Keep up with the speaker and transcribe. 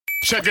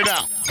Check it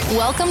out.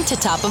 Welcome to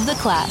Top of the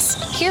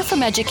Class. Hear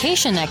from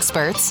education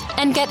experts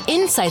and get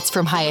insights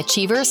from high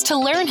achievers to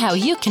learn how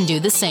you can do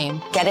the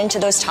same. Get into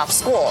those top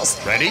schools.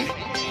 Ready?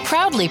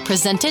 Proudly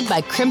presented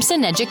by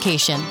Crimson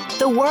Education,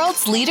 the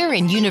world's leader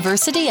in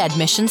university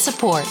admission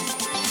support.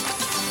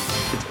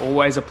 It's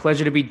always a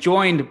pleasure to be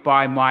joined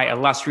by my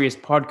illustrious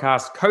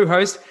podcast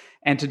co-host.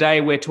 And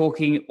today we're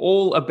talking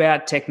all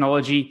about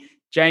technology.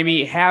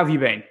 Jamie, how have you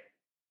been?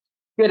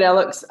 Good,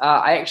 Alex.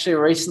 I actually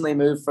recently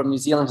moved from New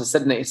Zealand to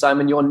Sydney, so I'm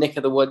in your neck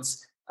of the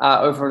woods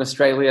over in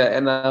Australia,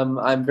 and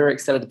I'm very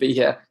excited to be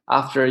here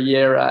after a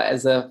year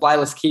as a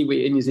flightless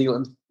Kiwi in New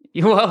Zealand.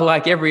 Well,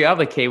 like every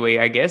other Kiwi,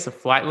 I guess, a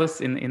flightless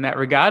in that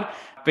regard.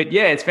 But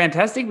yeah, it's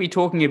fantastic to be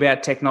talking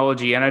about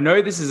technology, and I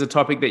know this is a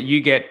topic that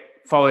you get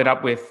followed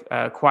up with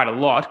quite a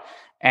lot,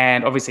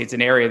 and obviously it's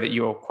an area that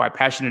you're quite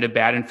passionate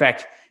about. In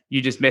fact,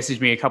 you just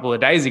messaged me a couple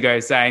of days ago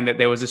saying that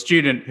there was a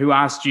student who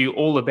asked you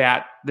all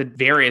about the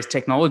various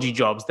technology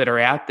jobs that are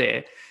out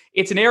there.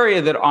 It's an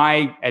area that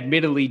I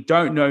admittedly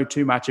don't know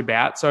too much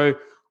about. So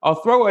I'll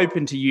throw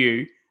open to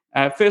you.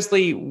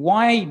 Firstly,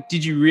 why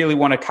did you really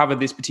want to cover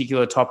this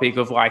particular topic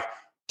of like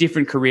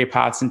different career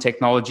paths in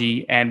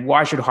technology, and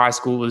why should high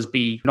schoolers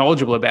be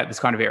knowledgeable about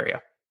this kind of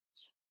area?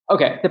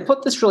 Okay, to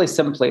put this really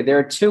simply, there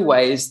are two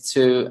ways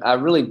to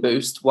really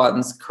boost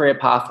one's career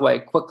pathway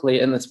quickly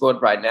in this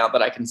world right now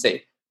that I can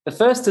see. The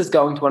first is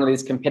going to one of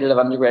these competitive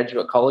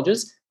undergraduate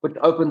colleges, which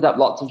opens up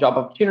lots of job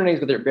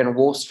opportunities, whether it be on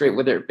Wall Street,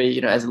 whether it be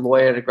as a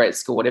lawyer at a great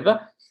school, whatever.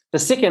 The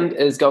second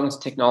is going to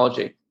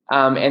technology,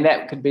 and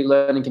that could be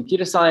learning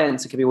computer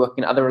science. It could be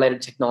working in other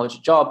related technology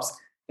jobs.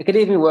 It could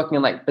even be working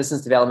in like business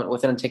development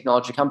within a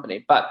technology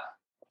company, but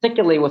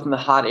particularly within the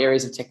hard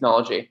areas of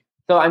technology.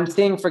 So I'm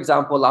seeing, for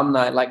example,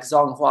 alumni like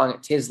Zhong Huang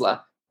at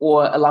Tesla,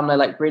 or alumni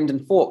like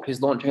Brendan Falk,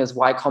 who's launching his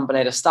Y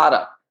Combinator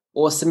startup,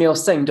 or Samir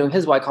Singh doing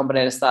his Y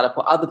Combinator startup,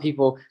 or other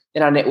people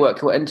in our network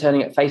who are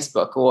interning at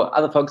Facebook, or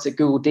other folks at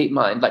Google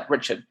DeepMind like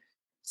Richard.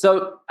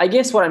 So I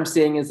guess what I'm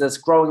seeing is this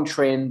growing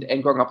trend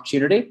and growing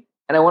opportunity.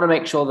 And I want to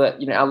make sure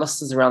that our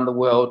listeners around the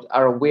world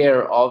are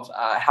aware of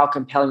how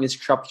compelling these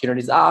career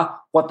opportunities are,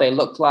 what they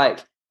look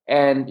like,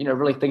 and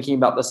really thinking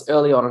about this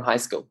early on in high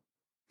school.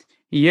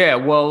 Yeah,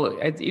 well,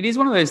 it is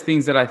one of those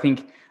things that I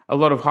think a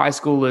lot of high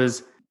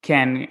schoolers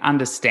can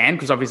understand,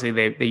 because obviously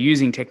they're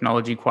using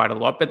technology quite a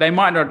lot, but they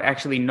might not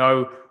actually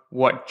know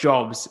what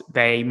jobs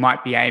they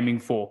might be aiming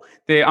for.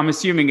 I'm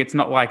assuming it's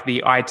not like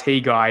the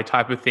IT guy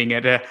type of thing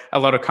at a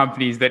lot of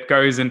companies that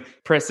goes and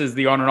presses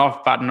the on and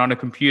off button on a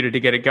computer to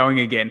get it going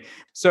again.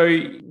 So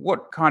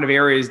what kind of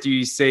areas do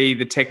you see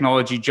the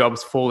technology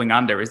jobs falling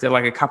under? Is there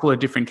like a couple of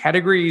different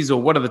categories,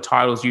 or what are the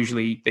titles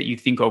usually that you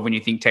think of when you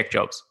think tech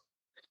jobs?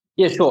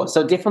 Yeah, sure.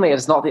 So definitely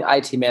it's not the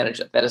IT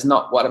manager. That is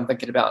not what I'm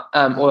thinking about.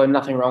 Or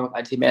nothing wrong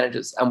with IT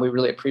managers. And we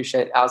really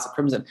appreciate ours at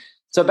Crimson.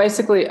 So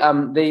basically,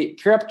 the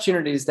career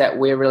opportunities that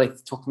we're really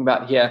talking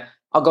about here,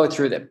 I'll go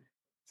through them.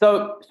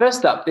 So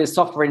first up, there's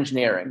software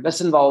engineering. This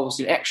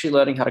involves actually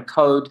learning how to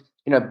code,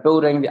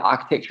 building the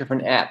architecture of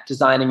an app,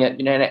 designing it,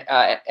 and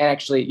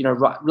actually,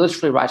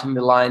 literally writing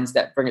the lines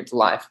that bring it to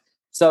life.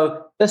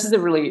 So this is a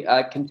really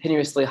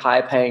continuously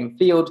higher paying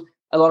field.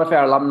 A lot of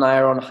our alumni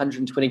are on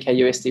 120K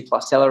USD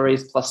plus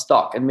salaries plus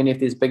stock in many of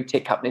these big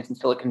tech companies in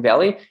Silicon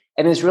Valley.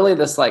 And there's really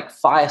this like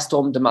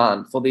firestorm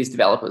demand for these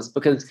developers,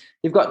 because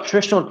you've got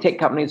traditional tech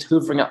companies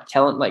hoovering up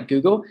talent like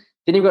Google.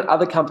 Then you've got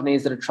other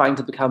companies that are trying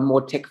to become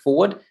more tech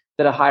forward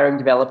that are hiring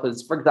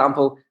developers. For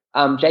example,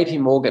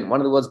 JP Morgan, one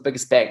of the world's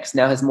biggest banks,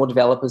 now has more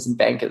developers than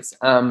bankers,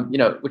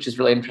 which is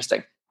really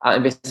interesting.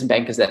 Investment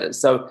bankers, that is.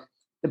 So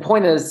the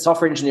point is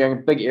software engineering, a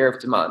big area of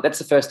demand. That's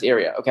the first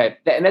area, okay?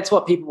 And that's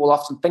what people will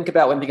often think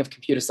about when they think of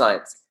computer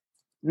science.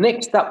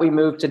 Next up, we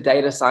move to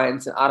data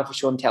science and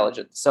artificial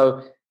intelligence.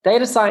 So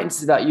data science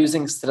is about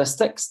using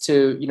statistics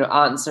to,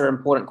 answer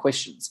important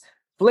questions.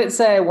 So let's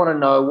say I want to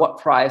know what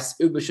price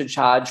Uber should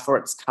charge for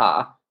its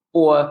car,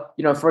 or,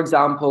 for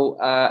example,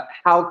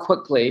 how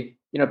quickly,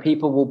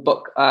 people will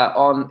book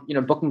on,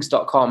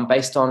 bookings.com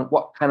based on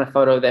what kind of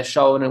photo they're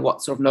shown and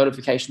what sort of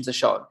notifications are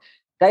shown.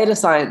 Data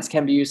science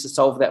can be used to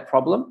solve that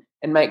problem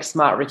and make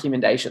smart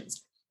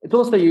recommendations. It's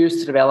also used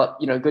to develop,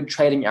 good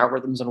trading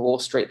algorithms on Wall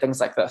Street, things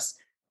like this.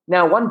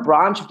 Now, one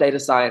branch of data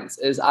science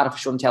is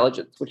artificial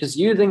intelligence, which is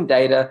using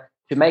data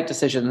to make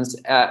decisions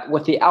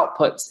with the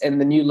outputs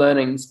and the new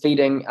learnings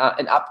feeding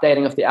and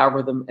updating of the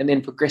algorithm, and then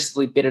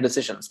progressively better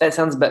decisions. That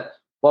sounds a bit,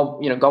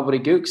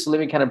 gobbledygook. So let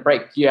me kind of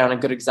break you down a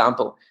good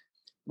example.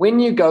 When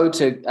you go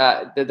to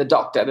the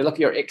doctor, they look at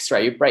your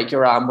X-ray, you break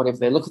your arm, whatever.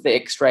 They look at the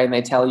X-ray and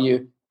they tell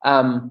you,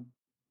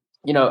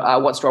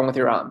 what's wrong with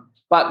your arm.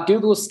 But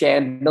Google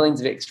scanned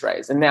millions of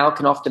X-rays and now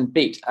can often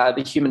beat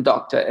the human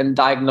doctor in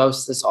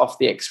diagnosis of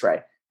the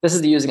X-ray. This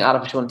is using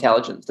artificial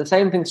intelligence. The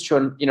same thing's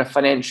true in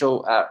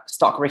financial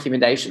stock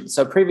recommendations.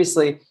 So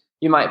previously,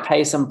 you might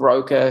pay some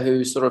broker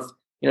who sort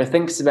of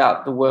thinks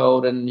about the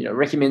world and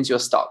recommends your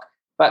stock.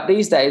 But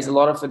these days, a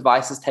lot of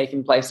advice is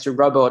taking place through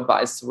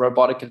robo-advice,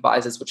 robotic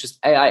advisors, which is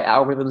AI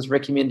algorithms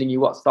recommending you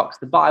what stocks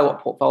to buy, what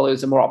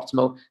portfolios are more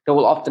optimal, that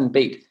will often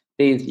beat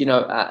these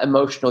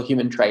emotional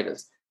human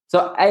traders.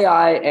 So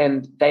AI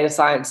and data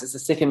science is the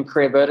second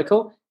career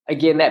vertical.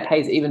 Again, that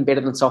pays even better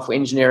than software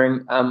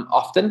engineering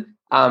often,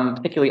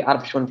 particularly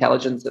artificial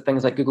intelligence,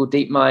 things like Google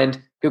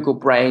DeepMind, Google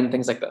Brain,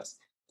 things like this.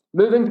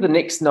 Moving to the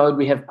next node,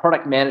 we have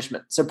product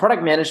management. So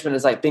product management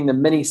is like being the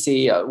mini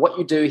CEO. What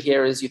you do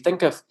here is you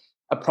think of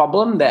a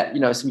problem that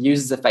some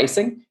users are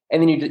facing,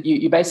 and then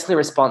you're basically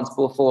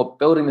responsible for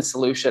building the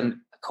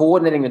solution,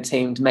 coordinating the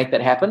team to make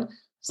that happen.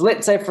 So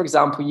let's say, for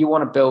example, you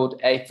want to build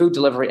a food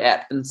delivery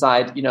app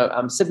inside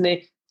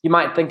Sydney. You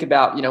might think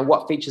about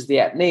what features the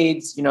app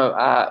needs,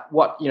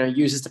 what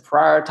users to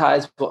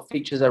prioritize, what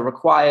features are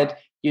required.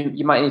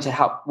 You might need to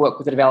help work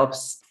with the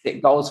developers to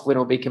set goals for when it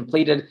will be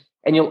completed.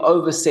 And you'll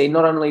oversee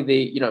not only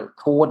the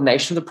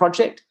coordination of the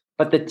project,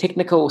 but the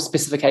technical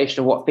specification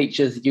of what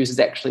features users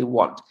actually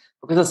want.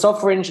 Because the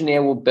software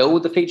engineer will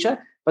build the feature,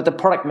 but the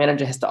product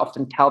manager has to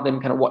often tell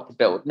them kind of what to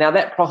build. Now,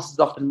 that process is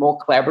often more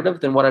collaborative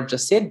than what I've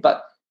just said,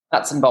 but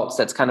nuts and bolts,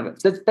 that's kind of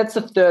it. So that's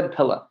the third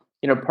pillar,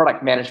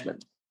 product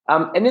management.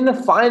 And then the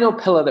final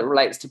pillar that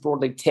relates to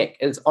broadly tech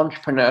is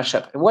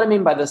entrepreneurship. And what I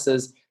mean by this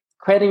is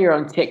creating your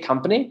own tech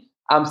company.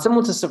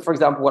 Similar to, for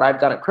example, what I've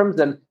done at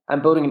Crimson,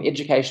 I'm building an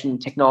education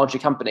technology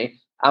company.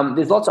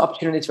 There's lots of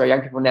opportunities for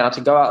young people now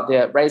to go out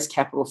there, raise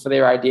capital for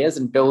their ideas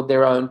and build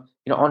their own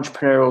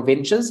entrepreneurial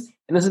ventures.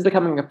 And this is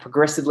becoming a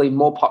progressively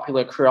more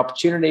popular career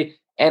opportunity.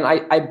 And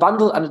I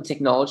bundle it under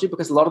technology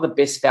because a lot of the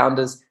best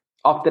founders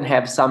often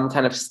have some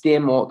kind of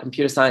STEM or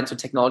computer science or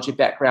technology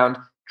background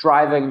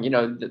driving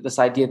this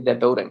idea that they're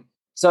building.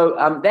 So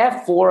there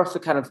are four of the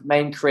kind of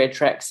main career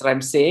tracks that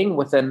I'm seeing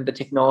within the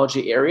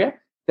technology area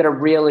that are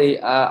really,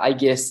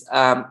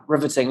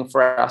 riveting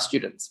for our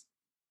students.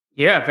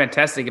 Yeah,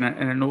 fantastic, and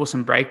an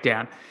awesome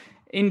breakdown.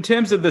 In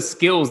terms of the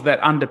skills that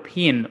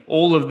underpin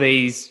all of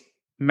these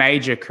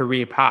major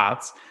career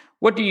paths,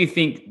 what do you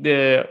think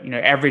the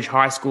average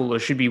high schooler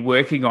should be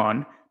working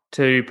on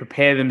to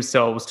prepare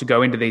themselves to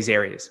go into these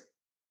areas?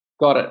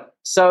 Got it.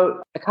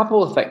 So a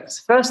couple of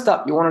things. First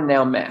up, you want to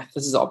nail math.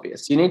 This is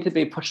obvious. You need to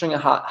be pushing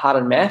hard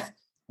on math.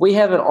 We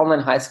have an online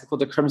high school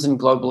called the Crimson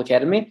Global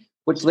Academy,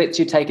 which lets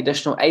you take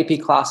additional AP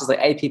classes like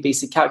AP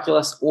BC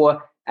Calculus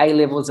or A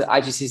levels at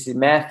IGCSE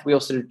Math. We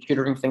also do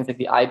tutoring things like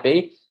the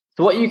IB.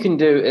 So what you can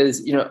do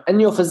is, in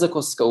your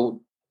physical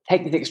school,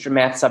 take these extra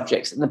math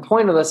subjects. And the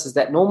point of this is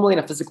that normally in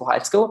a physical high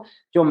school,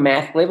 your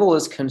math level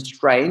is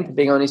constrained to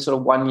being only sort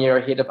of 1 year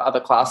ahead of other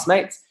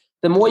classmates.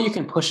 The more you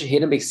can push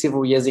ahead and be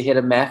several years ahead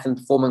of math and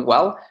performing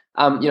well,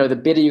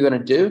 the better you're going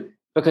to do,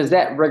 because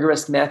that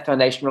rigorous math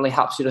foundation really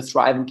helps you to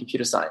thrive in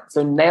computer science.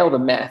 So nail the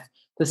math.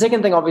 The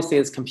second thing, obviously,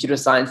 is computer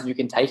science, if you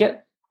can take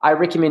it. I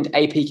recommend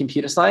AP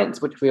Computer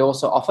Science, which we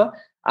also offer.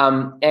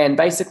 And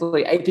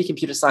basically, AP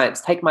Computer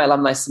Science, take my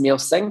alumni, Samir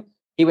Singh.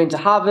 He went to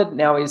Harvard.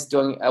 Now he's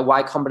doing a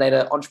Y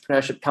Combinator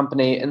entrepreneurship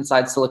company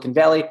inside Silicon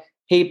Valley.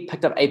 He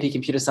picked up AP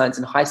Computer Science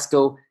in high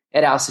school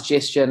at our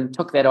suggestion,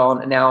 took that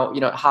on, and now,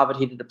 at Harvard,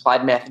 he did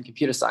applied math and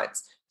computer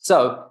science.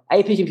 So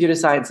AP Computer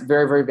Science,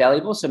 very, very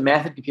valuable. So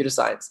math and computer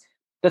science.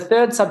 The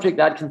third subject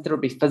that I'd consider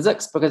would be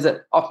physics, because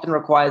it often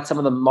requires some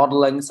of the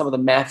modeling, some of the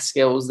math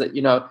skills that,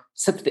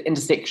 sit at the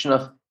intersection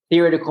of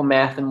theoretical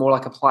math and more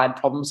like applied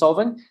problem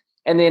solving.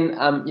 And then,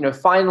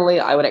 finally,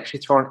 I would actually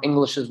throw in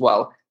English as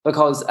well,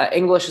 because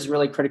English is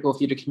really critical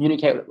for you to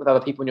communicate with other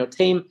people in your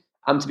team.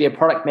 To be a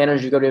product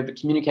manager, you've got to be able to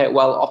communicate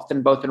well,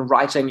 often both in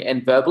writing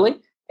and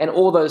verbally. And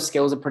all those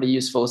skills are pretty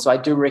useful. So I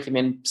do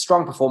recommend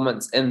strong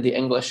performance in the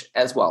English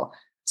as well.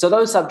 So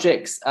those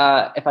subjects,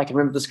 if I can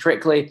remember this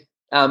correctly,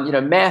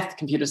 math,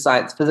 computer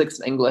science, physics,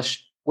 and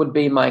English would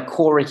be my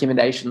core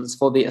recommendations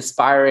for the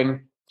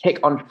aspiring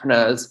tech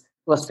entrepreneurs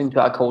listening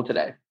to our call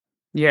today.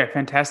 Yeah,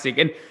 fantastic.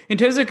 And in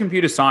terms of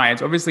computer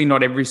science, obviously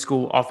not every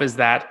school offers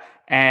that.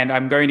 And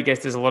I'm going to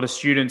guess there's a lot of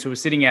students who are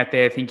sitting out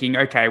there thinking,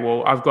 okay,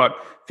 well, I've got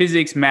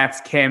physics, maths,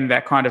 chem,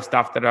 that kind of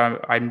stuff that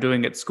I'm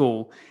doing at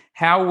school.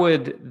 How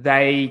would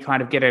they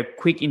kind of get a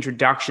quick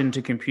introduction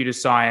to computer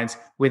science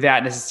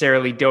without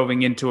necessarily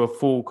delving into a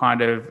full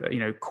kind of,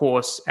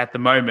 course at the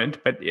moment,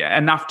 but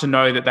enough to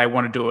know that they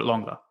want to do it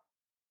longer?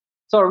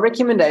 So a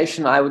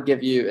recommendation I would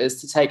give you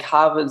is to take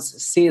Harvard's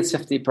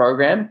CS50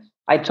 program.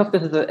 I took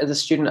this as a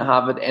student at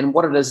Harvard, and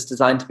what it is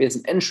designed to be as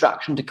an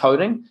introduction to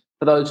coding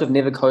for those who have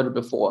never coded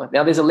before.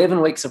 Now, there's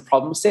 11 weeks of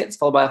problem sets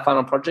followed by a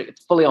final project.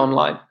 It's fully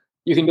online.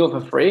 You can do it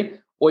for free,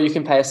 or you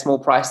can pay a small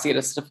price to get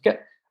a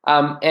certificate.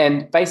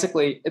 And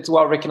basically, it's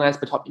well recognized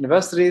by top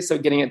universities, so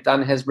getting it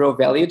done has real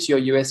value to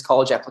your US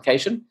college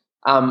application.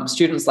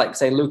 Students like,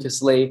 say,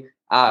 Lucas Lee,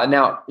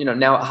 now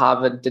at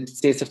Harvard, did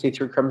CS50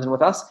 through Crimson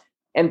with us.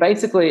 And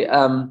basically,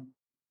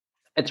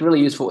 it's really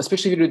useful,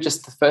 especially if you do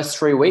just the first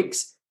 3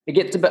 weeks. It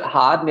gets a bit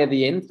hard near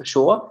the end, for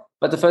sure,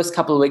 but the first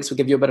couple of weeks will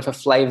give you a bit of a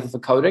flavor for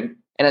coding,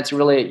 and it's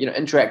really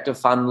interactive,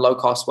 fun,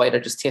 low-cost way to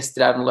just test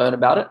it out and learn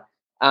about it.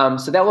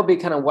 So that would be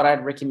kind of what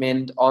I'd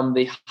recommend on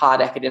the hard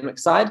academic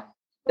side.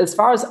 As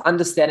far as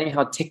understanding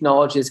how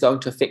technology is going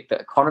to affect the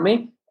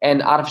economy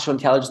and artificial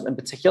intelligence in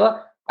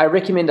particular, I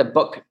recommend a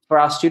book for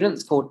our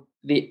students called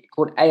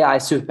AI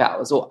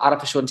Superpowers, or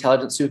Artificial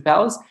Intelligence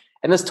Superpowers.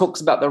 And this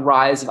talks about the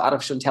rise of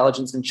artificial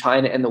intelligence in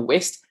China and the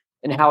West.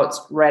 and how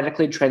it's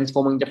radically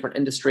transforming different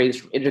industries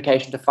from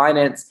education to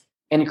finance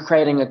and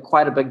creating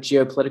quite a big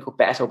geopolitical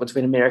battle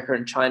between America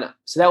and China.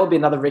 So that would be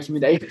another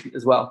recommendation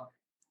as well.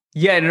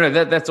 Yeah, no,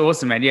 that's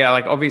awesome, man. Yeah,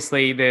 like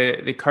obviously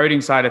the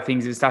coding side of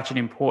things is such an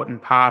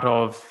important part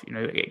of,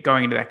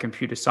 going into that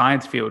computer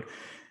science field.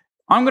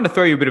 I'm going to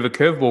throw you a bit of a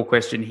curveball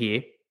question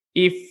here.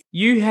 If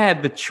you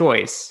had the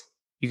choice,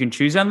 you can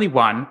choose only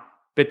one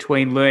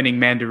between learning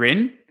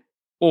Mandarin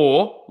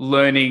or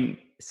learning,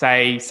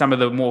 say, some of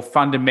the more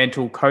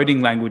fundamental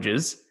coding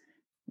languages.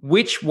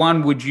 Which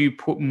one would you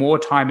put more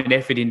time and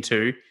effort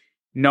into,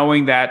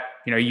 knowing that,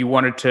 you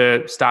wanted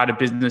to start a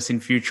business in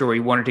future or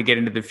you wanted to get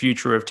into the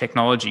future of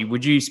technology?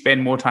 Would you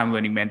spend more time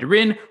learning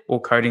Mandarin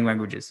or coding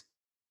languages?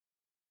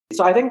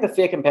 So I think the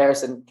fair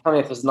comparison, tell me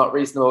if it's not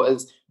reasonable,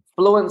 is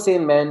fluency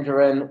in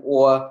Mandarin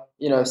or,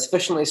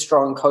 sufficiently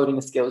strong coding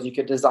skills. You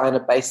could design a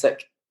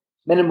basic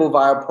minimal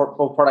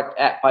viable product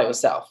app by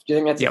yourself. Do you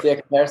think that's a fair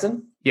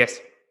comparison? Yes.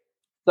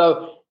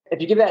 So if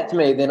you give that to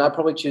me, then I'd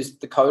probably choose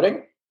the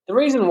coding. The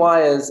reason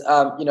why is,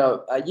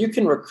 you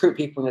can recruit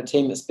people in a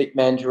team that speak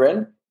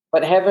Mandarin,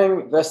 but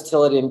having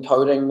versatility in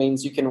coding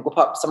means you can whip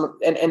up some,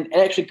 and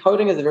actually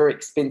coding is a very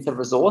expensive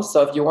resource.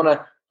 So if you want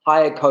to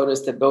hire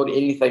coders to build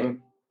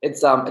anything,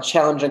 it's a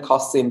challenging,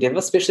 costly endeavor,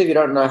 especially if you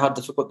don't know how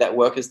difficult that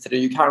work is to do.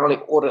 You can't really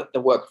audit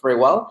the work very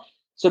well.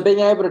 So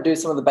being able to do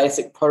some of the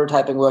basic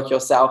prototyping work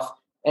yourself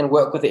and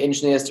work with the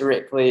engineers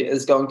directly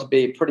is going to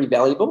be pretty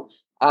valuable.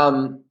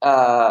 Honestly,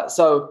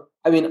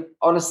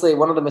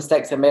 one of the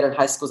mistakes I made in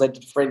high school is I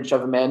did French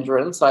over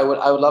Mandarin. So I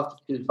would love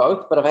to do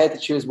both. But if I had to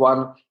choose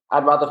one,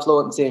 I'd rather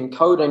fluency in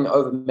coding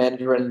over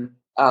Mandarin,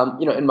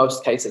 in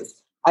most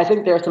cases. I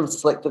think there are some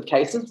selective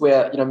cases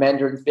where,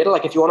 Mandarin's better.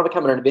 Like if you want to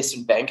become an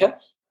investment banker,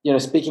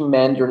 speaking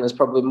Mandarin is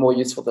probably more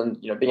useful than,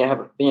 being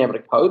able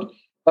to code.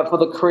 But for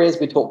the careers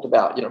we talked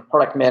about,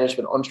 product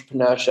management,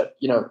 entrepreneurship,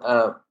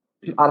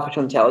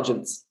 artificial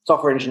intelligence,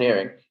 software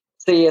engineering,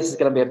 CES is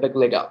going to be a big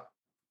leg up.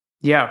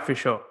 Yeah, for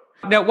sure.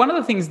 Now, one of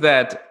the things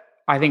that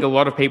I think a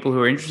lot of people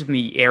who are interested in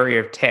the area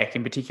of tech,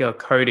 in particular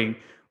coding,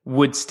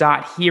 would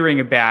start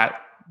hearing about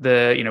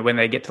when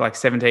they get to like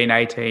 17,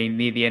 18,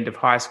 near the end of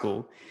high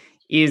school,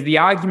 is the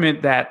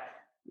argument that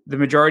the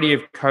majority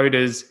of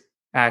coders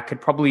could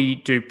probably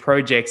do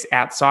projects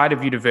outside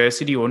of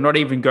university or not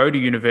even go to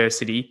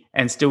university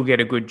and still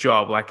get a good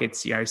job. Like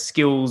it's,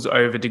 skills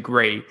over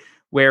degree.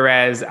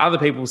 Whereas other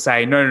people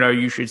say, no,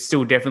 you should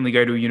still definitely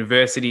go to a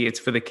university. It's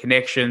for the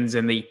connections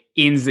and the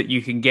ins that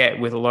you can get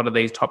with a lot of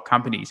these top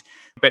companies.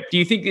 But do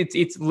you think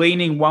it's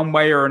leaning one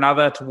way or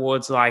another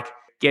towards like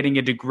getting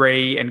a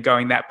degree and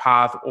going that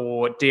path,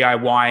 or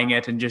DIYing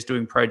it and just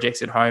doing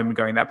projects at home and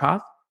going that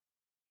path?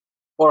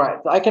 All right,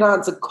 so I can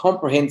answer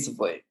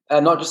comprehensively,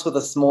 not just with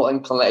a small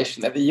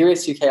inclination, that the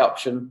US-UK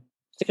option,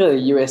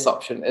 particularly the US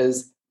option,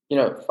 is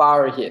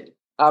far ahead.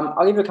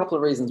 I'll give you a couple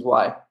of reasons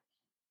why.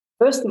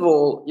 First of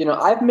all,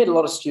 I've met a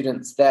lot of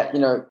students that,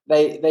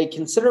 they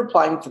consider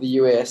applying for the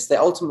US, they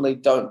ultimately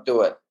don't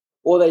do it.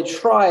 Or they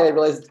try, they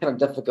realize it's kind of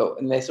difficult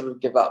and they sort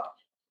of give up.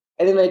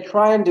 And then they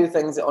try and do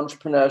things in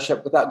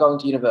entrepreneurship without going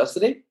to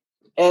university.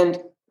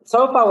 And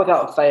so far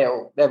without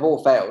fail, they've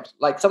all failed.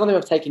 Like some of them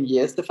have taken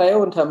years to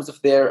fail in terms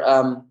of their,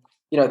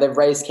 they've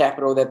raised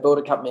capital, they've built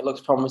a company, it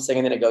looks promising,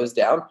 and then it goes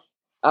down.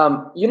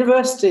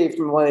 University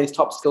from one of these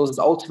top skills is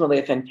ultimately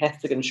a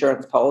fantastic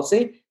insurance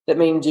policy. That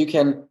means you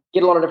can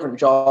get a lot of different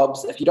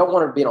jobs. If you don't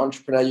want to be an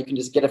entrepreneur, you can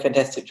just get a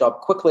fantastic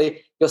job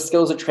quickly. Your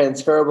skills are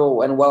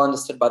transferable and well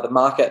understood by the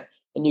market,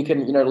 and you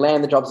can,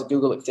 land the jobs at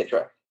Google,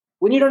 etc.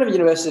 When you don't have a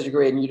university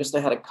degree and you just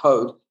know how to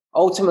code,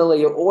 ultimately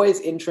you're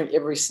always entering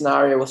every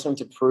scenario with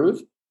something to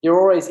prove. You're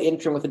always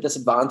entering with a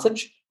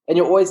disadvantage, and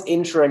you're always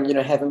entering,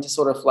 having to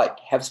sort of like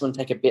have someone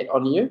take a bet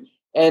on you.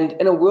 And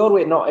in a world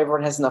where not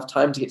everyone has enough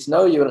time to get to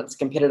know you and it's a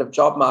competitive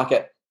job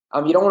market,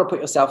 you don't want to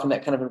put yourself in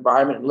that kind of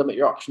environment and limit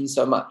your options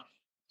so much.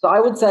 So I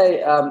would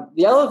say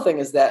the other thing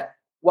is that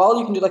while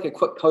you can do like a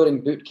quick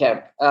coding boot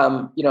camp,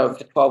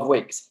 for 12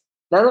 weeks,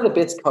 none of the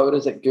best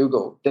coders at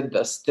Google did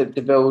this to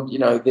build,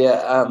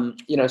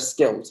 their,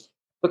 skills,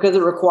 because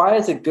it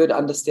requires a good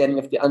understanding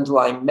of the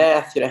underlying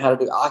math, how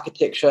to do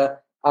architecture,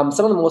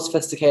 some of the more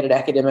sophisticated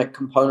academic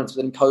components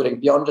within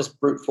coding beyond just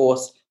brute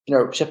force,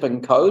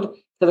 shipping code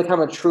to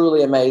become a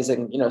truly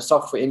amazing,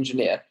 software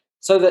engineer.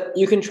 So that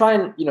you can try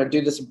and,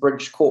 do this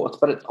bridge course,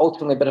 but it's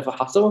ultimately a bit of a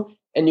hustle,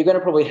 and you're going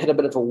to probably hit a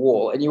bit of a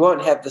wall, and you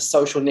won't have the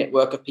social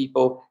network of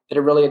people that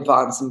are really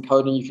advanced in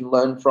coding you can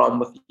learn from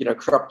with,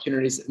 career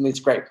opportunities in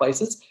these great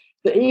places.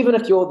 So even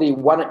if you're the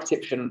one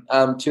exception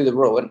to the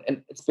rule,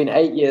 and it's been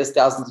 8 years,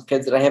 thousands of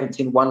kids, and I haven't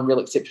seen one real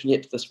exception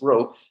yet to this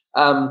rule,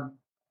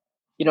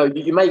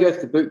 you may go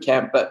through boot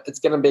camp, but it's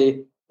going to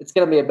be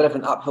a bit of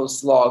an uphill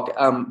slog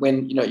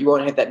when, you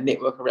won't have that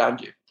network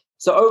around you.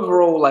 So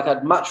overall, like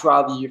I'd much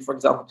rather you, for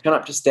example, turn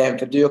up to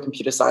Stanford, do your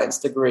computer science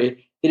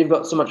degree, then you've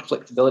got so much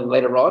flexibility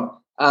later on,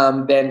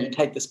 then you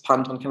take this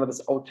punt on kind of this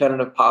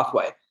alternative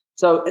pathway.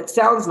 So it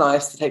sounds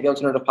nice to take the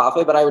alternative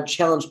pathway, but I would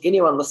challenge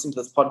anyone listening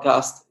to this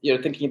podcast,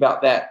 thinking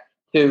about that,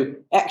 to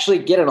actually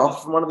get an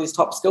offer from one of these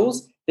top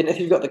schools. Then if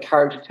you've got the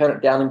courage to turn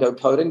it down and go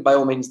coding, by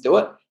all means do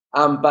it.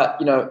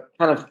 But,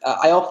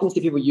 I often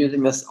see people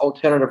using this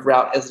alternative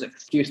route as an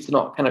excuse to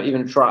not kind of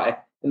even try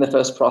in the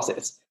first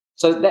process.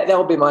 So that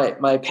will be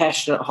my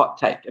passionate hot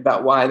take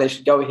about why they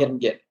should go ahead and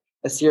get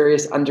a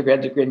serious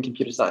undergrad degree in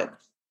computer science.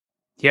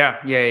 Yeah.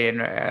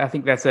 No, I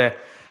think that's a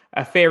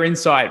fair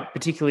insight,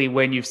 particularly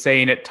when you've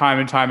seen it time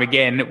and time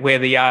again where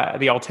the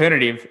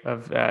alternative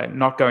of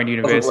not going to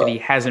university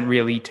hasn't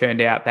really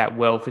turned out that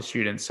well for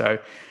students. So,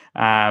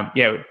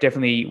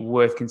 definitely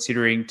worth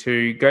considering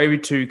to go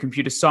to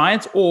computer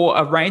science, or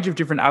a range of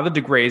different other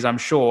degrees, I'm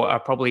sure, are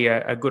probably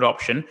a good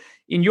option.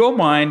 In your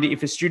mind,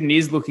 if a student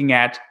is looking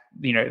at,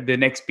 the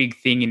next big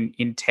thing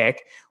in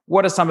tech,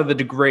 what are some of the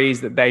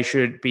degrees that they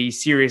should be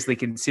seriously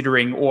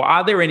considering? Or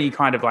are there any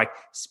kind of like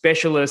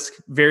specialist,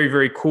 very,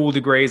 very cool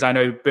degrees? I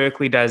know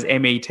Berkeley does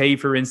MET,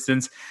 for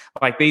instance,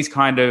 like these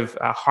kind of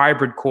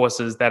hybrid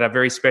courses that are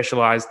very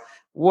specialized.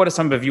 What are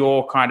some of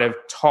your kind of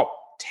top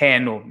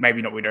 10, or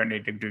maybe not, we don't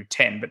need to do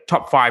 10, but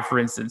top 5, for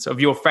instance, of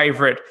your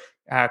favorite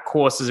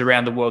courses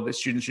around the world that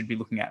students should be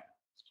looking at?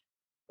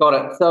 Got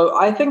it. So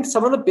I think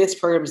some of the best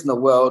programs in the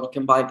world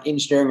combine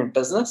engineering and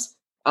business.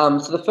 So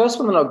the first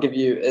one that I'll give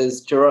you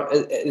is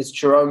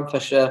Jerome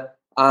Fisher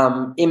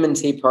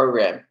M&T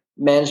program,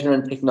 Management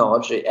and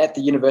Technology, at the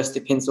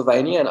University of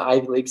Pennsylvania, an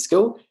Ivy League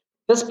school.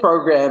 This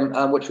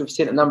program, which we've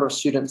sent a number of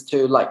students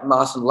to, like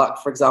Martin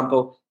Luck, for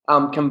example,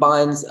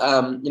 combines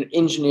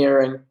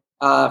engineering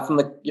from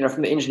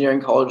the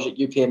engineering college at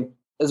UPenn,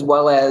 as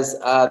well as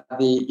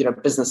the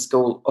business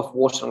school of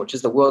Wharton, which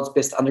is the world's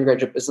best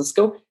undergraduate business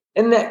school.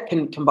 In that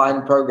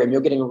combined program,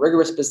 you're getting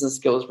rigorous business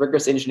skills,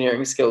 rigorous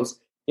engineering skills.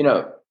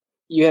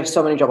 You have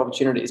so many job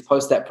opportunities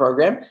post that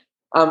program.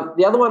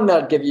 The other one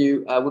that I'd give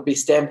you would be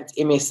Stanford's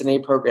MS&E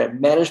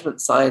program,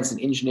 Management Science and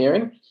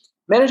Engineering.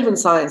 Management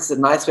science is a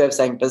nice way of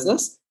saying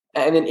business.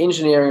 And then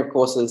engineering, of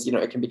course, is,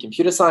 it can be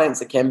computer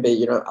science, it can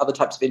be, other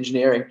types of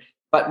engineering.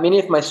 But many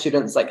of my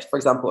students, like, for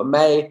example,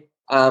 May,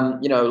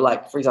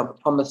 for example,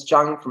 Thomas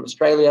Jung from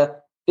Australia,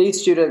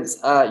 these students,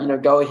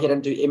 go ahead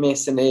and do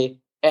MS&E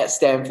at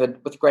Stanford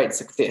with great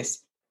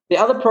success. The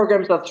other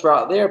programs I throw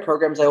out there are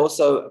programs I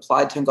also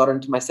applied to and got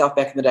into myself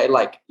back in the day,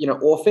 like,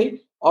 ORFE,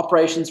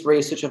 Operations,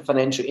 Research, and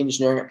Financial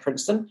Engineering at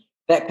Princeton.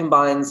 That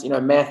combines,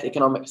 math,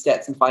 economics,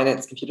 stats, and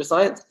finance, computer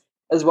science,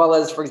 as well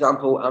as, for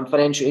example,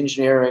 financial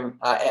engineering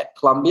at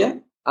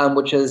Columbia,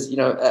 which is,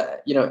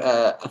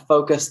 a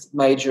focused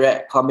major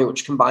at Columbia,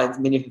 which combines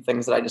many of the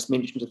things that I just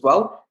mentioned as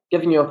well,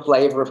 giving you a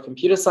flavor of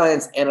computer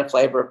science and a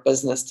flavor of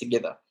business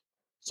together.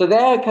 So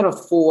there are kind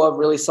of 4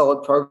 really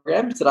solid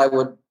programs that I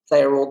would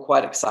say are all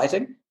quite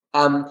exciting.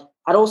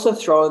 I'd also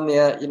throw in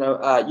there,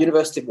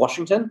 University of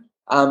Washington.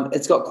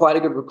 It's got quite a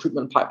good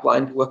recruitment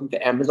pipeline for working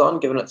for Amazon,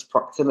 given its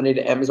proximity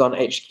to Amazon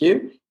HQ.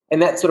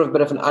 And that's sort of a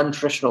bit of an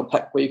untraditional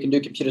pick where you can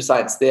do computer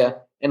science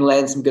there and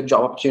land some good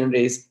job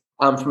opportunities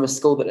from a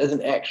school that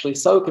isn't actually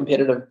so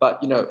competitive, but,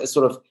 is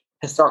sort of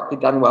historically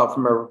done well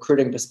from a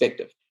recruiting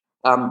perspective.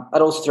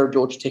 I'd also throw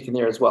Georgia Tech in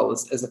there as well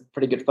as a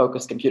pretty good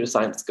focused computer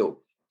science school.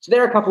 So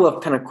there are a couple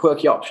of kind of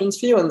quirky options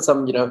for you, and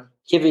some,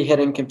 heavy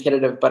hitting,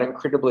 competitive, but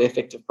incredibly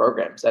effective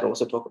programs I'd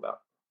also talk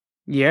about.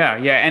 Yeah.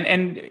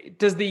 And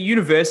does the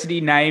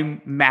university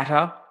name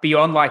matter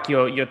beyond like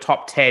your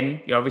top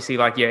 10? Obviously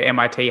like your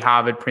MIT,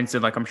 Harvard,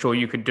 Princeton, like I'm sure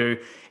you could do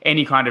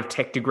any kind of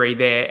tech degree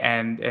there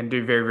and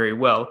do very, very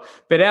well.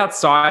 But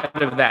outside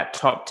of that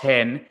top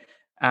 10,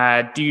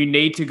 do you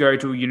need to go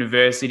to a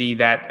university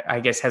that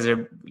I guess has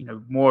a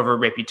more of a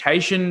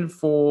reputation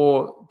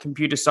for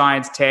computer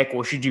science tech,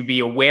 or should you be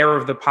aware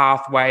of the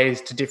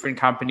pathways to different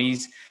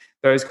companies,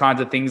 those kinds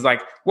of things?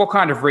 Like, what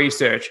kind of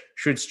research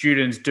should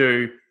students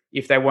do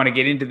if they want to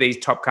get into these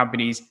top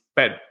companies,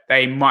 but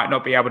they might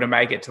not be able to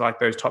make it to like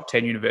those top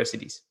 10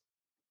 universities?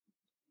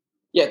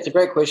 Yeah, it's a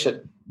great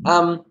question.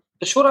 The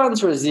short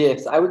answer is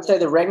yes. I would say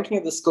the ranking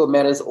of the school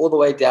matters all the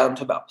way down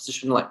to about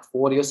position like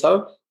 40 or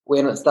so,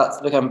 when it starts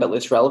to become a bit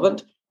less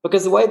relevant.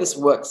 Because the way this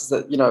works is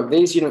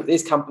that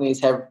these companies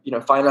have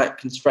finite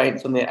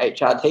constraints on their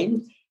HR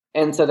teams,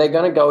 and so they're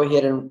going to go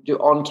ahead and do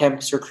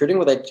on-campus recruiting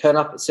where they turn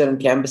up at certain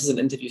campuses and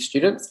interview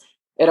students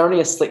at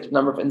only a select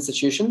number of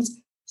institutions.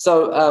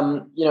 So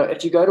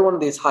if you go to one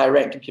of these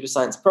high-ranked computer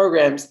science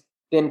programs,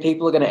 then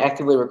people are going to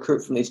actively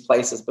recruit from these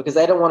places because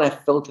they don't want to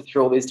filter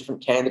through all these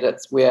different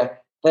candidates where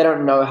they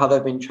don't know how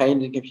they've been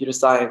trained in computer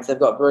science. They've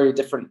got very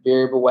different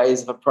variable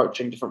ways of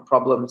approaching different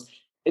problems.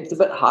 It's a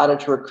bit harder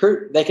to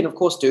recruit. They can, of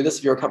course, do this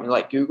if you're a company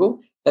like Google.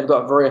 They've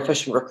got very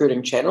efficient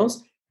recruiting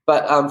channels.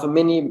 But for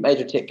many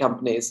major tech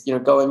companies,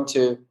 going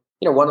to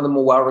one of the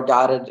more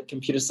well-regarded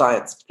computer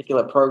science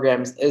particular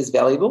programs is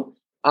valuable.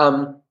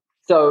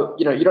 So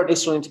you don't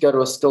necessarily need to go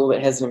to a school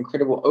that has an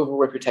incredible overall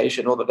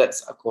reputation, although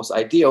that's, of course,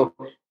 ideal.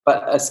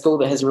 But a school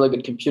that has a really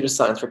good computer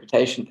science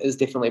reputation is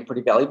definitely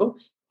pretty valuable.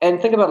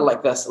 And think about it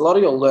like this. A lot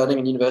of your learning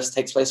in university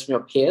takes place from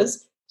your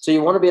peers. So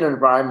you want to be in an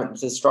environment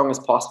that's as strong as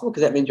possible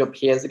because that means your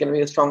peers are going to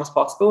be as strong as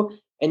possible.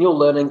 And your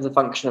learning is a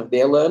function of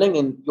their learning,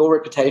 and your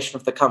reputation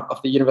of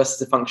the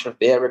university is a function of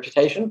their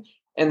reputation.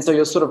 And so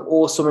you're sort of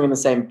all swimming in the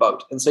same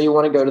boat. And so you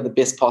want to go to the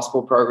best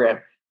possible program,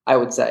 I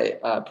would say,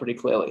 pretty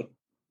clearly.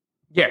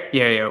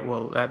 Yeah.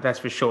 Well, that's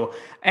for sure.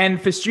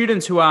 And for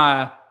students who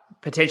are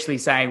potentially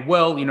saying,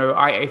 well,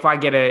 if I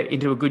get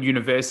into a good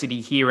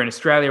university here in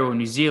Australia or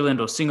New Zealand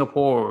or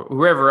Singapore or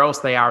wherever else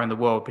they are in the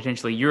world,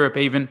 potentially Europe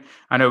even,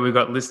 I know we've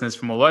got listeners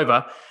from all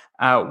over,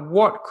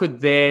 what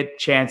could their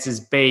chances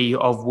be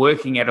of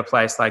working at a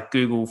place like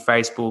Google,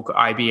 Facebook,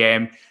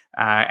 IBM,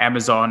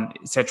 Amazon,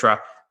 etc.,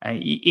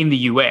 in the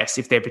US,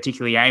 if they're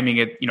particularly aiming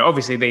at,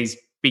 obviously these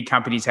big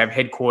companies have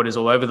headquarters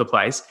all over the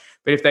place,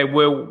 but if they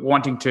were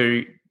wanting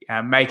to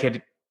make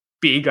it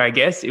big, I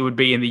guess it would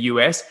be in the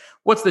US.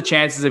 What's the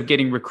chances of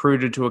getting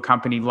recruited to a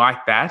company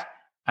like that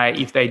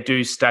if they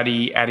do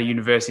study at a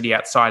university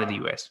outside of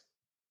the US?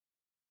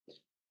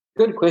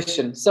 Good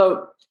question.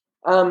 So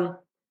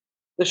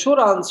the short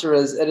answer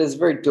is it is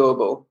very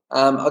doable.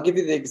 I'll give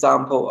you the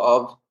example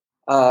of,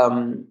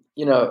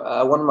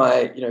 one of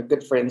my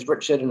good friends,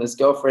 Richard, and his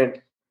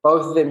girlfriend.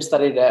 Both of them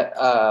studied at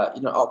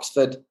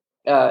Oxford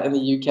in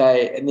the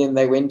UK, and then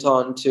they went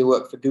on to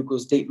work for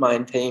Google's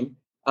DeepMind team.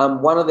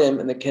 One of them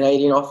in the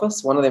Canadian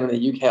office, one of them in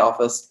the UK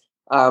office.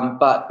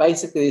 But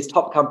basically, these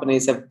top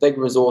companies have big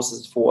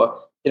resources for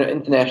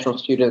international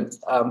students,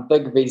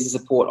 big visa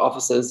support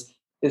offices.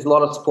 There's a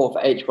lot of support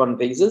for H-1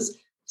 visas.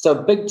 So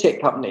big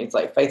tech companies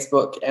like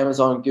Facebook,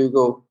 Amazon,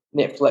 Google,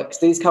 Netflix,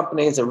 these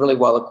companies are really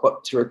well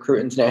equipped to recruit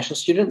international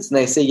students, and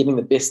they see getting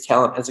the best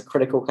talent as a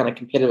critical kind of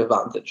competitive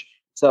advantage.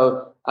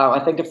 So I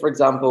think of, for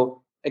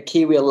example, a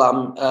Kiwi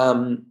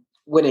alum,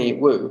 Winnie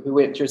Wu, who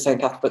went through St.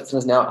 Cuthbert's and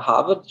is now at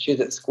Harvard. She's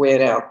at Square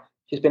now.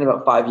 She's been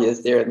about 5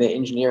 years there in their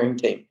engineering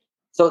team.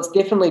 So it's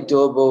definitely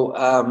doable,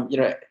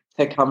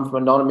 to come from a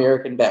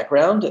non-American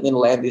background and then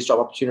land these job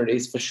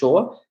opportunities for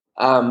sure.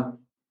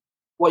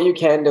 What you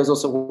can do is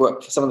also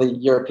work for some of the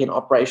European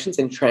operations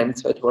and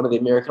transfer to one of the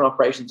American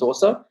operations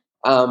also.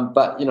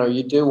 But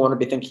you do want to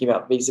be thinking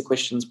about visa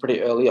questions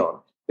pretty early on.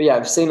 But yeah,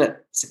 I've seen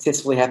it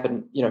successfully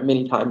happen,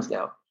 many times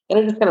now. And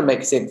it just kind of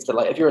makes sense that,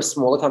 like, if you're a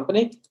smaller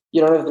company,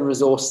 you don't have the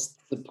resource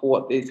to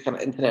support these kind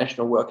of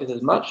international workers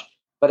as much.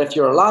 But if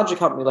you're a larger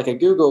company like a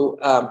Google,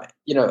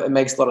 it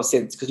makes a lot of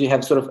sense because you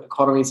have sort of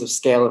economies of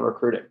scale in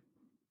recruiting.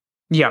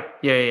 Yeah.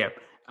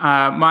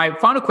 My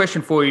final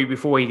question for you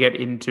before we get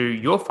into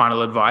your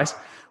final advice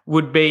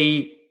would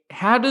be,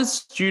 how does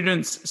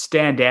students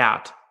stand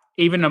out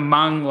even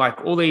among like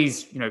all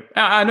these,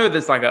 I know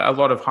there's like a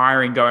lot of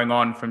hiring going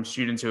on from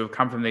students who have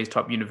come from these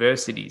top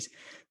universities,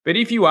 but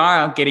if you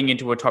are getting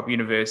into a top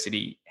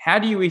university, how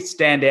do you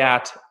stand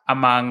out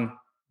among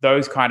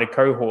those kind of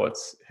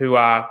cohorts who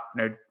are,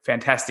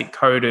 fantastic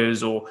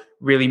coders or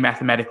really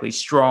mathematically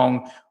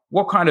strong?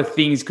 What kind of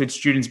things could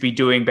students be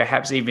doing,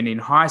 perhaps even in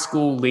high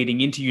school,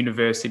 leading into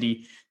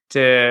university,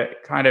 to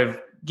kind of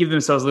give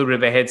themselves a little bit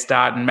of a head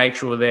start and make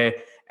sure they're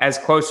as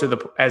close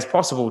as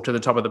possible to the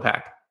top of the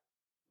pack?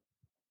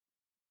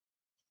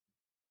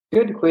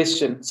 Good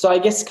question. So I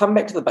guess come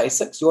back to the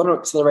basics. You want to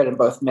accelerate in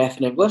both math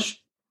and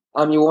English.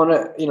 You want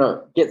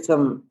to, get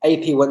some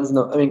AP wins,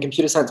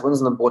 computer science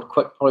wins on the board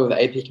quick, probably with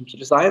AP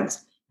computer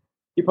science.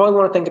 You probably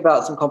want to think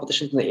about some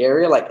competitions in the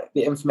area, like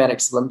the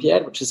Informatics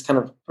Olympiad, which is kind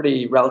of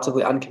pretty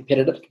relatively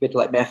uncompetitive compared to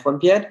like Math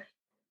Olympiad.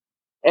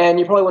 And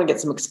you probably want to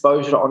get some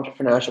exposure to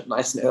entrepreneurship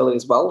nice and early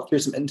as well through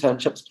some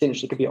internships,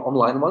 potentially could be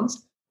online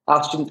ones.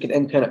 Our students can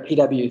intern at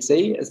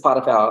PwC as part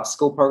of our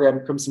school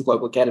program, Crimson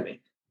Global Academy.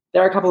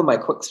 There are a couple of my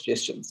quick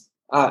suggestions.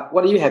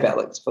 What do you have,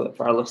 Alex, for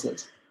our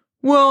listeners?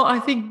 Well, I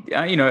think,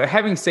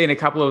 having seen a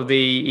couple of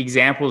the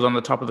examples on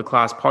the Top of the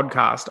Class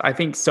podcast, I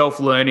think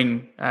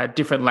self-learning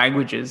different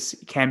languages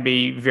can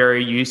be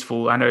very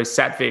useful. I know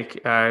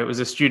Satvik was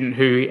a student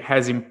who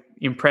has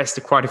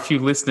impressed quite a few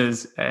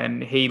listeners,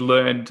 and he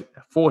learned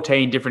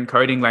 14 different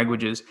coding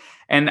languages.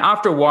 And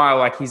after a while,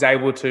 like, he's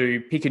able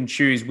to pick and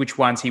choose which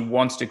ones he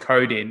wants to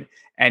code in,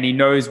 and he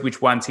knows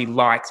which ones he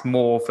likes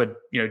more for,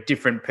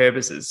 different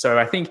purposes. So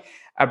I think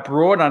a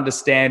broad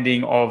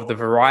understanding of the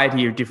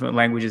variety of different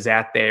languages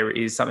out there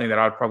is something that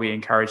I'd probably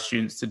encourage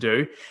students to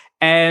do.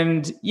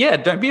 And yeah,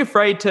 don't be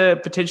afraid to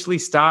potentially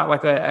start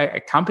like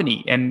a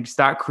company and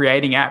start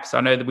creating apps.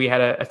 I know that we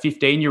had a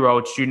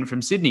 15-year-old student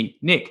from Sydney,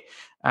 Nick,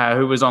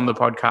 who was on the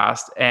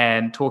podcast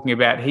and talking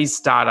about his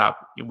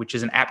startup, which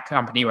is an app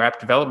company or app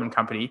development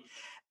company.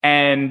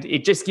 And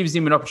it just gives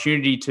him an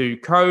opportunity to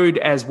code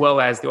as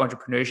well as the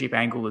entrepreneurship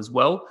angle as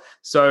well.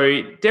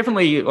 So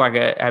definitely like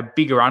a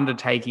bigger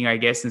undertaking, I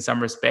guess, in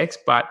some respects,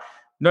 but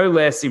no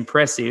less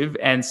impressive,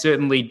 and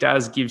certainly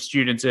does give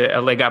students a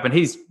leg up. And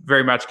he's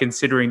very much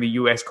considering the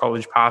US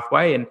college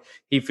pathway, and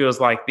he feels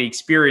like the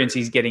experience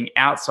he's getting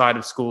outside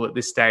of school at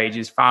this stage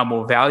is far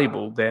more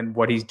valuable than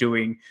what he's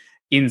doing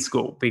in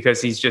school,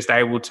 because he's just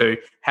able to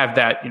have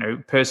that,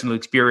 personal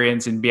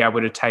experience and be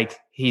able to take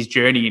his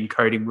journey in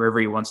coding wherever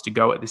he wants to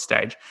go at this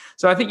stage.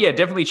 So I think, yeah,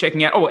 definitely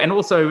checking out. Oh, and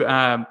also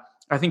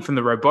I think from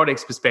the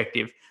robotics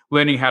perspective,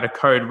 learning how to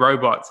code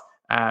robots.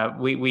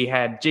 We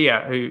had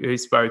Gia who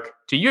spoke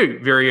to you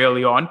very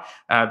early on.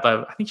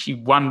 I think she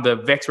won the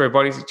VEX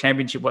Robotics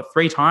Championship,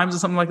 3 times or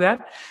something like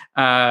that.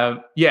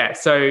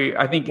 So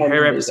I think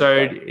her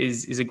episode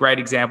is a great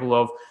example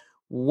of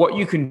what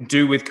you can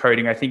do with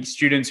coding. I think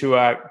students who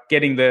are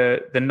getting the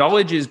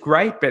knowledge is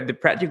great, but the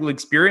practical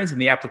experience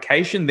and the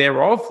application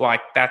thereof,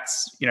 like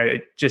that's,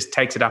 it just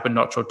takes it up a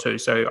notch or two.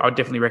 So I would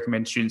definitely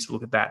recommend students to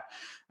look at that.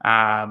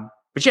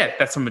 But yeah,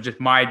 that's some of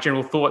just my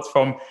general thoughts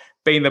from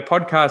being the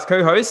podcast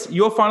co-host.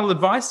 Your final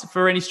advice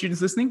for any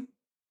students listening?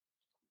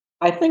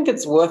 I think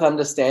it's worth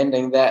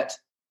understanding that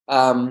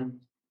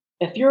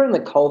if you're in the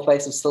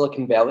coalface of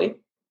Silicon Valley,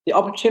 the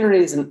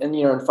opportunities in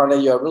front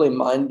of you are really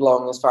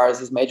mind-blowing as far as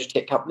these major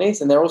tech companies,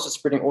 and they're also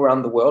spreading all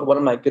around the world. One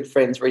of my good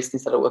friends recently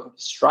started working for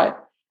Stripe,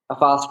 a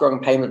fast-growing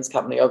payments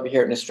company over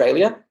here in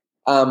Australia.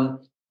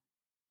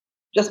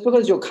 Just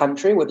because your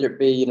country, whether it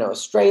be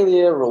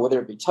Australia or whether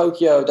it be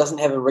Tokyo, doesn't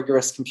have a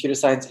rigorous computer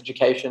science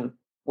education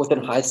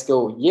within high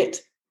school yet,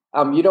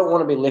 you don't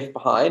want to be left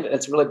behind.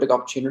 It's a really big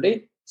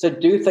opportunity. So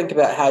do think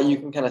about how you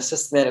can kind of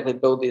systematically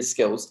build these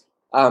skills,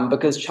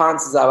 because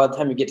chances are by the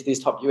time you get to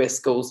these top US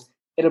schools,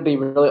 it'll be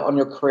really on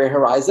your career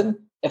horizon.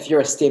 If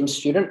you're a STEM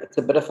student, it's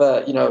a bit of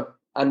a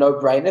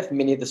no-brainer for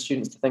many of the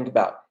students to think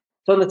about.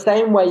 So in the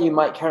same way you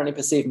might currently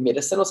perceive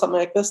medicine or something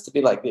like this to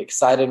be like the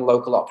exciting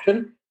local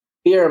option,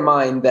 bear in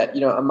mind that,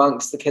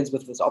 amongst the kids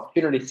with this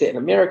opportunity set in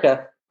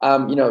America,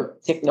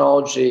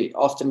 technology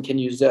often can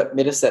usurp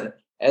medicine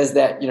as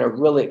that,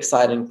 really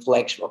exciting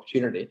flagship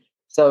opportunity.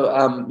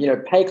 So,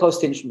 pay close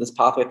attention to this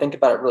pathway, think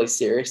about it really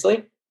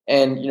seriously,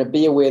 and,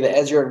 be aware that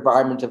as your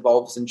environment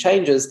evolves and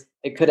changes,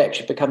 it could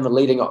actually become the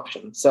leading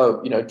option.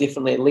 So,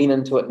 definitely lean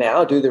into it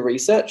now, do the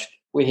research.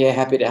 We're here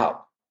happy to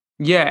help.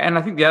 Yeah, and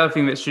I think the other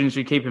thing that students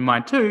should keep in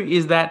mind too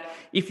is that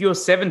if you're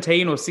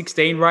 17 or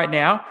 16 right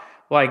now,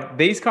 like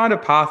these kind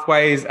of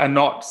pathways are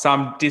not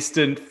some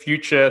distant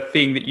future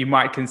thing that you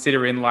might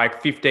consider in like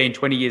 15,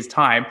 20 years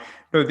time.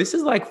 No, this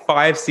is like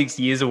 5-6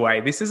 years away.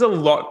 This is a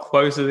lot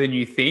closer than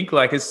you think.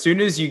 Like as soon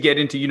as you get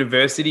into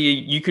university,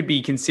 you could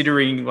be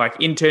considering like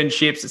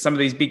internships at some of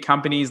these big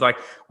companies. Like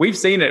we've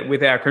seen it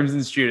with our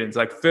Crimson students,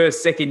 like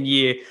first, second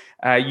year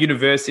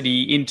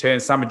university intern,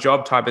 summer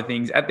job type of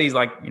things at these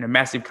like,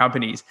 massive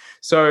companies.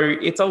 So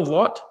it's a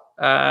lot.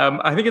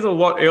 I think it's a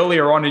lot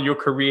earlier on in your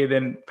career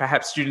than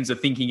perhaps students are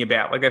thinking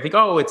about. Like they think,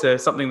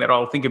 it's something that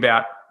I'll think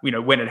about,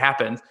 when it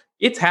happens.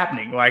 It's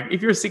happening. Like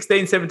if you're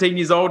 16, 17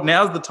 years old,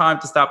 now's the time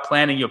to start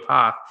planning your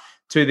path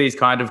to these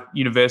kind of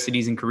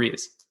universities and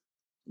careers.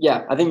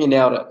 Yeah, I think you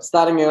nailed it.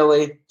 Starting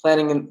early,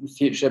 planning in the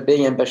future,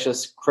 being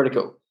ambitious,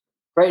 critical.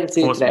 Great to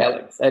see you today,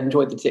 Alex. I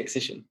enjoyed the tech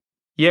session.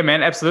 Yeah,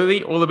 man,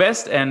 absolutely. All the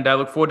best. And I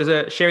look forward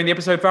to sharing the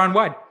episode far and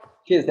wide.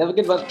 Cheers. Have a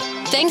good one.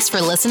 Thanks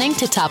for listening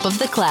to Top of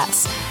the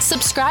Class.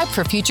 Subscribe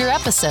for future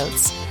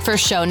episodes. For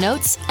show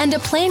notes and to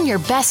plan your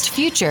best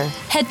future,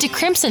 head to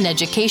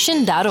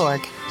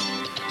crimsoneducation.org.